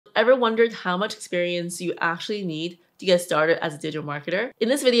Ever wondered how much experience you actually need to get started as a digital marketer? In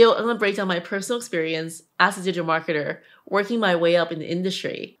this video, I'm going to break down my personal experience as a digital marketer, working my way up in the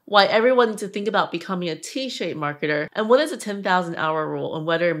industry, why everyone needs to think about becoming a T-shaped marketer, and what is a 10,000 hour rule and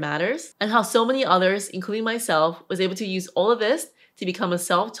whether it matters, and how so many others, including myself, was able to use all of this to become a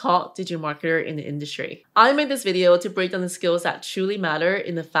self-taught digital marketer in the industry. I made this video to break down the skills that truly matter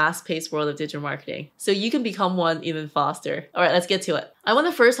in the fast-paced world of digital marketing, so you can become one even faster. All right, let's get to it. I want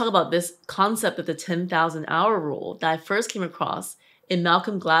to first talk about this concept of the 10,000 hour rule that I first came across in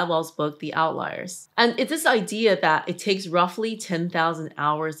Malcolm Gladwell's book, The Outliers. And it's this idea that it takes roughly 10,000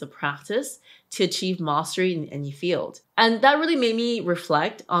 hours of practice to achieve mastery in any field. And that really made me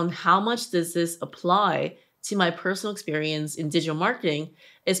reflect on how much does this apply to my personal experience in digital marketing,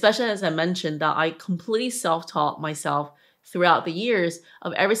 especially as I mentioned that I completely self-taught myself throughout the years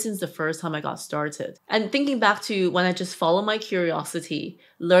of ever since the first time I got started. And thinking back to when I just followed my curiosity,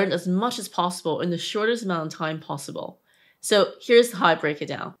 learned as much as possible in the shortest amount of time possible. So here's how I break it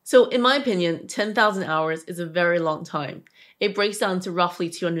down. So in my opinion, 10,000 hours is a very long time. It breaks down to roughly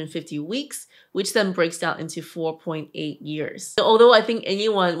 250 weeks, which then breaks down into 4.8 years. So although I think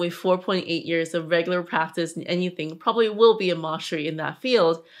anyone with 4.8 years of regular practice in anything probably will be a mastery in that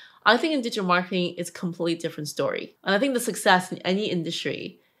field, I think in digital marketing, it's a completely different story. And I think the success in any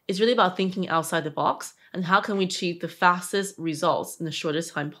industry is really about thinking outside the box and how can we achieve the fastest results in the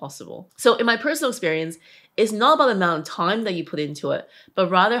shortest time possible. So in my personal experience, it's not about the amount of time that you put into it, but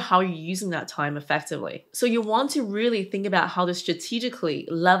rather how you're using that time effectively. So you want to really think about how to strategically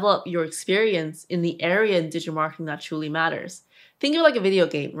level up your experience in the area in digital marketing that truly matters. Think of it like a video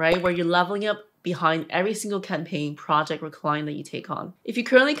game, right? Where you're leveling up behind every single campaign, project, or client that you take on. If you're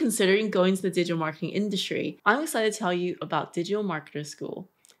currently considering going to the digital marketing industry, I'm excited to tell you about Digital Marketer School,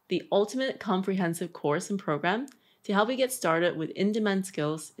 the ultimate comprehensive course and program to help you get started with in-demand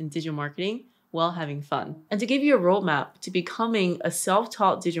skills in digital marketing while having fun, and to give you a roadmap to becoming a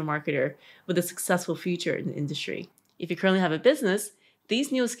self-taught digital marketer with a successful future in the industry. If you currently have a business,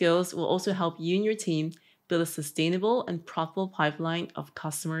 these new skills will also help you and your team build a sustainable and profitable pipeline of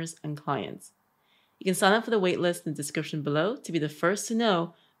customers and clients. You can sign up for the waitlist in the description below to be the first to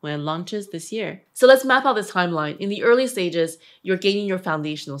know when it launches this year. So let's map out this timeline. In the early stages, you're gaining your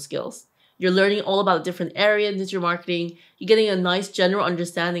foundational skills. You're learning all about a different area in digital marketing. You're getting a nice general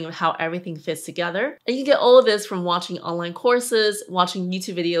understanding of how everything fits together. And you get all of this from watching online courses, watching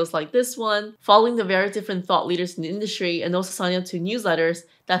YouTube videos like this one, following the very different thought leaders in the industry, and also signing up to newsletters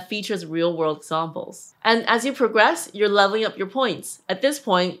that features real-world examples. And as you progress, you're leveling up your points. At this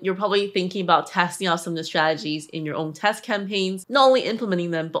point, you're probably thinking about testing out some of the strategies in your own test campaigns, not only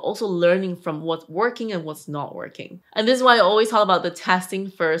implementing them, but also learning from what's working and what's not working. And this is why I always talk about the testing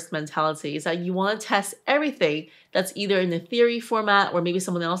first mentality, is that you want to test everything that's either in a theory format or maybe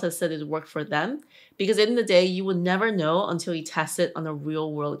someone else has said it worked for them. Because at the end of the day, you will never know until you test it on a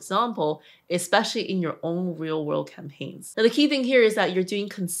real world example, especially in your own real world campaigns. Now, the key thing here is that you're doing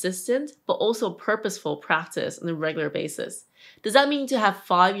consistent, but also purposeful practice on a regular basis. Does that mean to have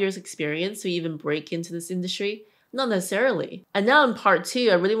 5 years experience to even break into this industry? Not necessarily. And now in part 2,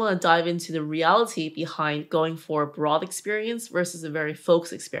 I really want to dive into the reality behind going for a broad experience versus a very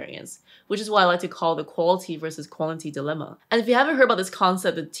focused experience, which is what I like to call the quality versus quantity dilemma. And if you haven't heard about this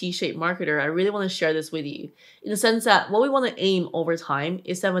concept of T-shaped marketer, I really want to share this with you in the sense that what we want to aim over time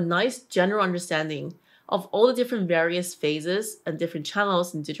is to have a nice general understanding of all the different various phases and different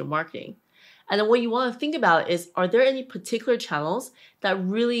channels in digital marketing. And then what you want to think about is, are there any particular channels that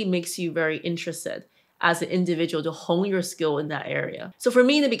really makes you very interested as an individual to hone your skill in that area? So for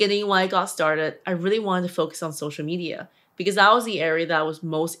me in the beginning, when I got started, I really wanted to focus on social media because that was the area that I was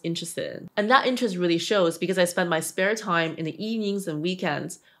most interested in. And that interest really shows because I spent my spare time in the evenings and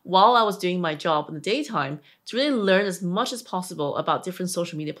weekends while I was doing my job in the daytime to really learn as much as possible about different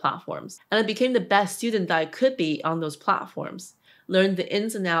social media platforms. And I became the best student that I could be on those platforms. Learned the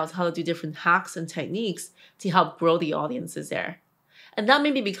ins and outs, how to do different hacks and techniques to help grow the audiences there. And that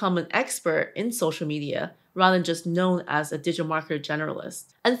made me become an expert in social media rather than just known as a digital marketer generalist.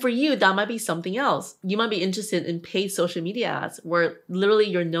 And for you, that might be something else. You might be interested in paid social media ads, where literally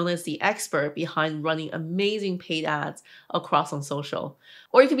you're known as the expert behind running amazing paid ads across on social.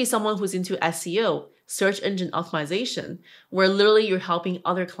 Or you could be someone who's into SEO, search engine optimization, where literally you're helping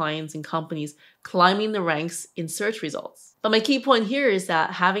other clients and companies climbing the ranks in search results. But my key point here is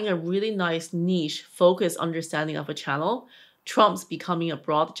that having a really nice niche, focused understanding of a channel trumps becoming a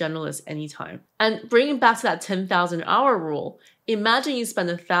broad generalist anytime. And bringing back to that 10,000 hour rule, imagine you spend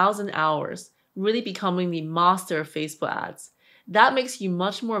 1,000 hours really becoming the master of Facebook ads. That makes you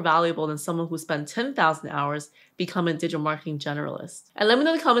much more valuable than someone who spent 10,000 hours becoming a digital marketing generalist. And let me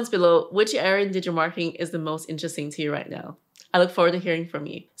know in the comments below which area in digital marketing is the most interesting to you right now. I look forward to hearing from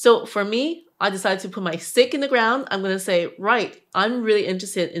you. So for me, I decided to put my stake in the ground. I'm going to say, right, I'm really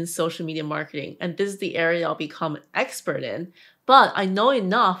interested in social media marketing, and this is the area I'll become an expert in. But I know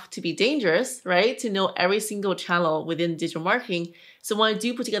enough to be dangerous, right? To know every single channel within digital marketing. So when I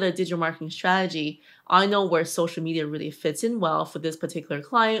do put together a digital marketing strategy, I know where social media really fits in well for this particular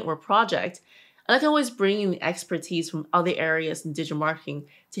client or project. And I can always bring in expertise from other areas in digital marketing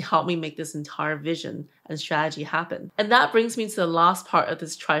to help me make this entire vision and strategy happen. And that brings me to the last part of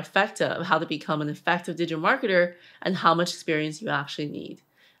this trifecta of how to become an effective digital marketer and how much experience you actually need.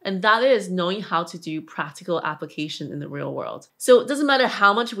 And that is knowing how to do practical application in the real world. So it doesn't matter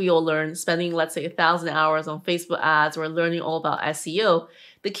how much we all learn, spending, let's say, 1,000 hours on Facebook ads or learning all about SEO,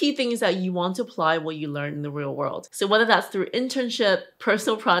 the key thing is that you want to apply what you learn in the real world. So whether that's through internship,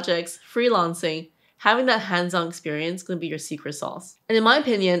 personal projects, freelancing, having that hands-on experience is going to be your secret sauce. And in my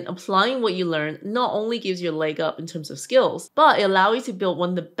opinion, applying what you learn not only gives you a leg up in terms of skills, but it allows you to build one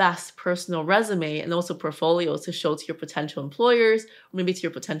of the best personal resume and also portfolios to show to your potential employers or maybe to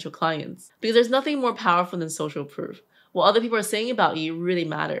your potential clients. Because there's nothing more powerful than social proof. What other people are saying about you really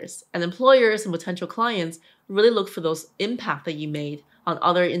matters. And employers and potential clients really look for those impact that you made on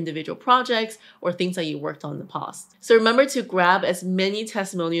other individual projects or things that you worked on in the past. So remember to grab as many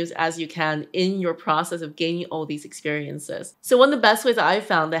testimonials as you can in your process of gaining all these experiences. So one of the best ways that I've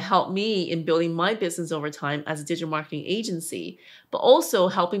found that helped me in building my business over time as a digital marketing agency, but also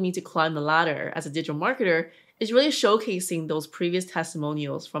helping me to climb the ladder as a digital marketer, is really showcasing those previous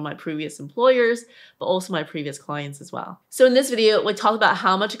testimonials from my previous employers, but also my previous clients as well. So in this video, we talked about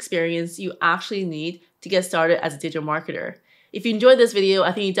how much experience you actually need to get started as a digital marketer. If you enjoyed this video,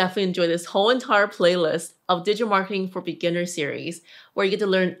 I think you definitely enjoyed this whole entire playlist of Digital Marketing for Beginners series, where you get to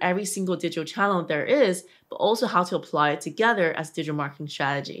learn every single digital channel there is, but also how to apply it together as digital marketing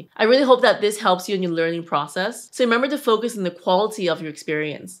strategy. I really hope that this helps you in your learning process. So remember to focus on the quality of your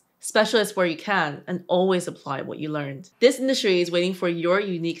experience. Specialize where you can, and always apply what you learned. This industry is waiting for your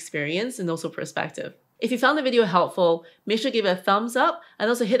unique experience and also perspective. If you found the video helpful, make sure to give it a thumbs up and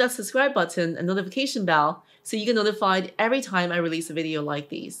also hit that subscribe button and notification bell so you get notified every time I release a video like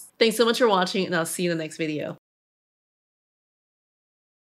these. Thanks so much for watching, and I'll see you in the next video.